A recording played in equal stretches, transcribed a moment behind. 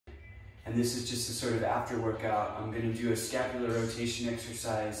And this is just a sort of after workout. I'm gonna do a scapular rotation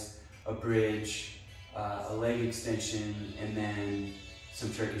exercise, a bridge, a leg extension, and then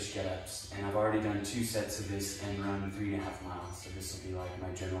some Turkish get-ups. And I've already done 2 sets of this and run 3.5 miles. So this will be like my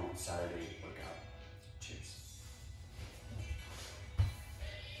general Saturday workout. Cheers.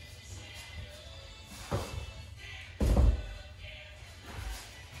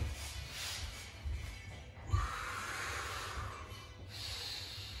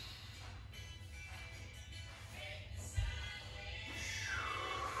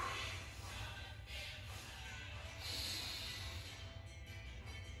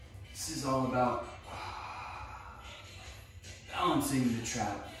 This is all about balancing the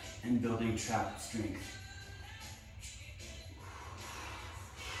trap and building trap strength.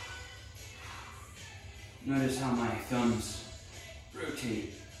 Notice how my thumbs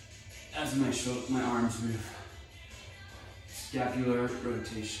rotate as my arms move. Scapular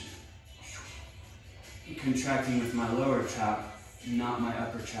rotation. I'm contracting with my lower trap, not my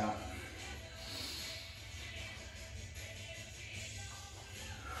upper trap.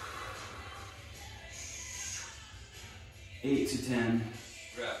 Eight to 10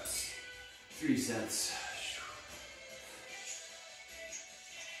 reps, 3 sets.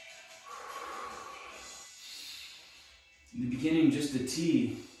 In the beginning, just a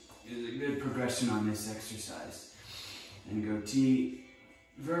T is a good progression on this exercise. And go T,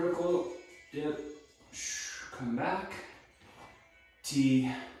 vertical, dip, come back,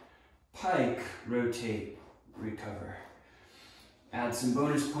 T, pike, rotate, recover. Add some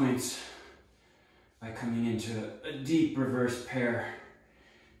bonus points by coming into a deep reverse pair,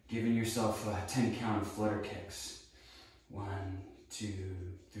 giving yourself a 10 count of flutter kicks. 1, 2,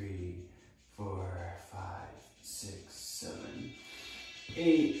 3, 4, 5, 6, 7,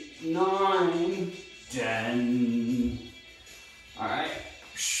 8, 9, 10. All right.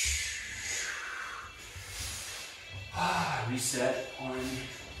 Reset. 1,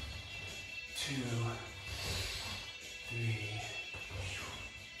 2, 3,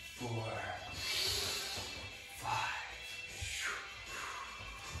 4, 5.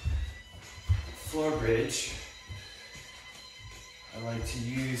 Floor bridge. I like to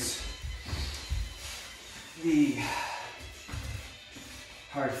use the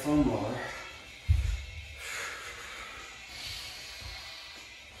hard foam roller.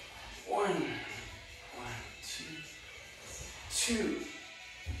 1, 1, 2, 2,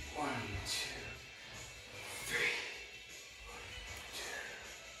 1, 2, 3, 2,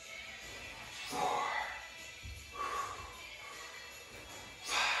 4,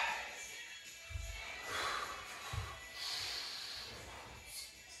 5.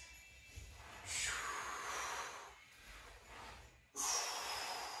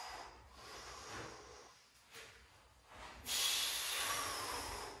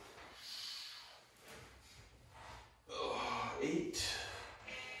 8,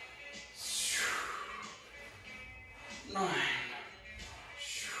 9,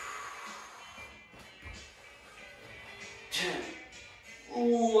 10.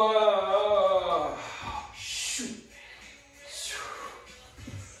 Wow.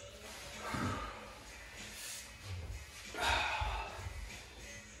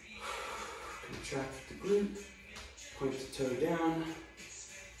 Contract the glute, point the toe down,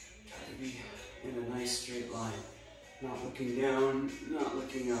 try to be in a nice straight line. Not looking down, not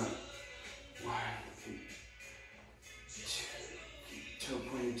looking up. 1, 2, toe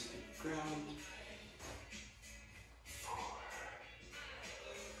pointing to the ground. 4.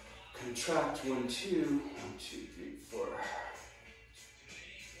 Contract 1, 2, 1, 2, 3, 4. 1, 2,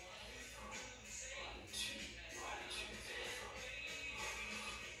 1, 2, 3,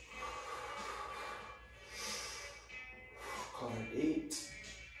 4. Call it 8.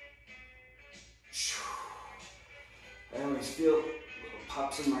 I always feel little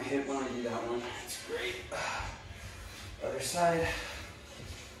pops in my hip when I do that one. It's great. Other side.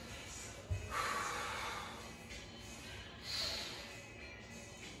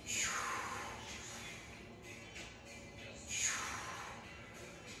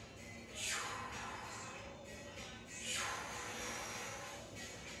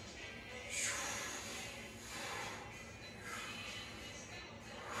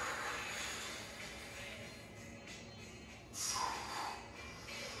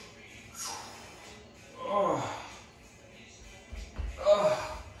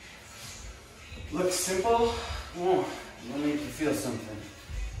 Looks simple, it'll make you feel something.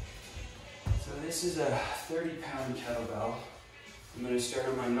 So this is a 30-pound kettlebell. I'm going to start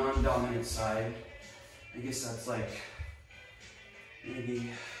on my non-dominant side. I guess that's like maybe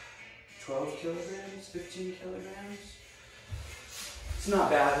 12 kilograms, 15 kilograms. It's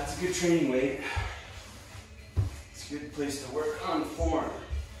not bad, it's a good training weight. It's a good place to work on form.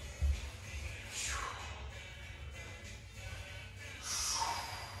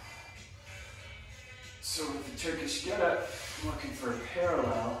 So with the Turkish getup, I'm looking for a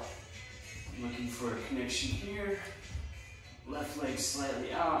parallel. I'm looking for a connection here. Left leg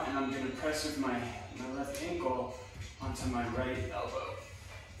slightly out, and I'm going to press with my left ankle onto my right elbow.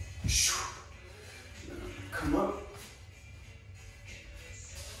 Come up.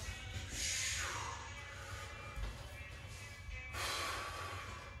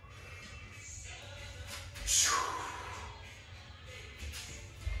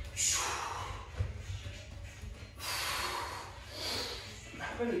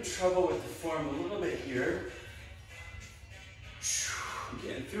 I'm having trouble with the form a little bit here. I'm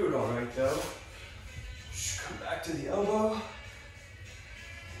getting through it all right though. Come back to the elbow.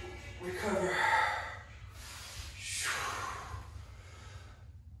 Recover.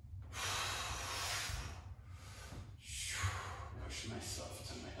 Push myself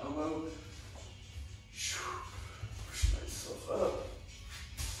to my elbow. Push myself up.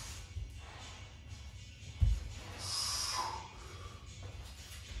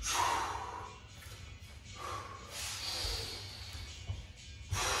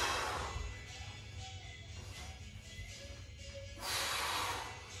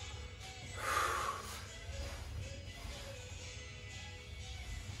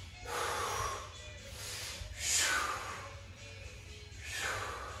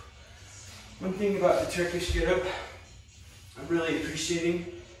 One thing about the Turkish getup, I'm really appreciating,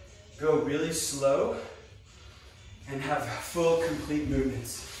 go really slow and have full, complete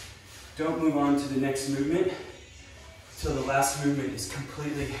movements. Don't move on to the next movement until the last movement is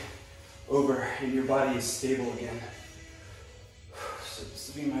completely over and your body is stable again. So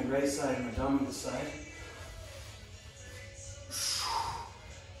this will be my right side, my dominant side.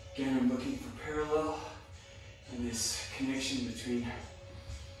 Again, I'm looking for parallel and this connection between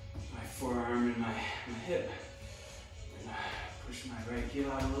my forearm and my hip. I'm gonna push my right heel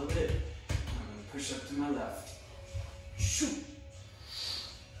out a little bit. I'm gonna push up to my left. Shoot.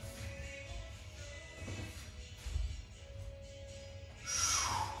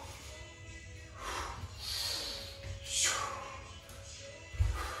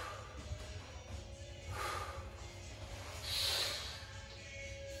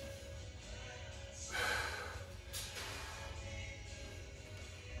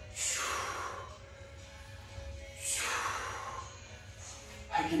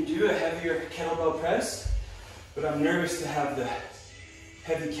 I can do a heavier kettlebell press, but I'm nervous to have the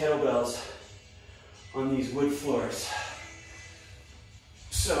heavy kettlebells on these wood floors.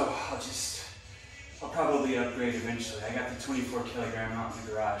 So I'll probably upgrade eventually. I got the 24 kilogram out in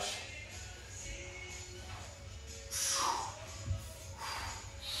the garage.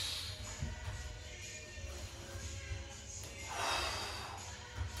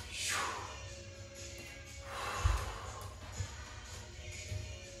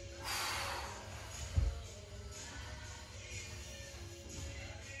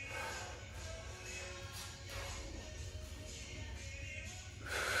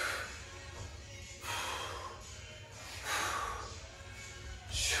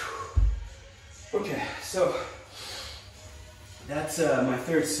 Okay, so that's my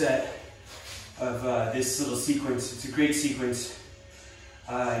third set of this little sequence. It's a great sequence.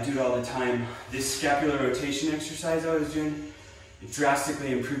 I do it all the time. This scapular rotation exercise I was doing, it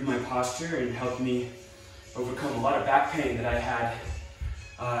drastically improved my posture and helped me overcome a lot of back pain that I had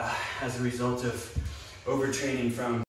as a result of overtraining from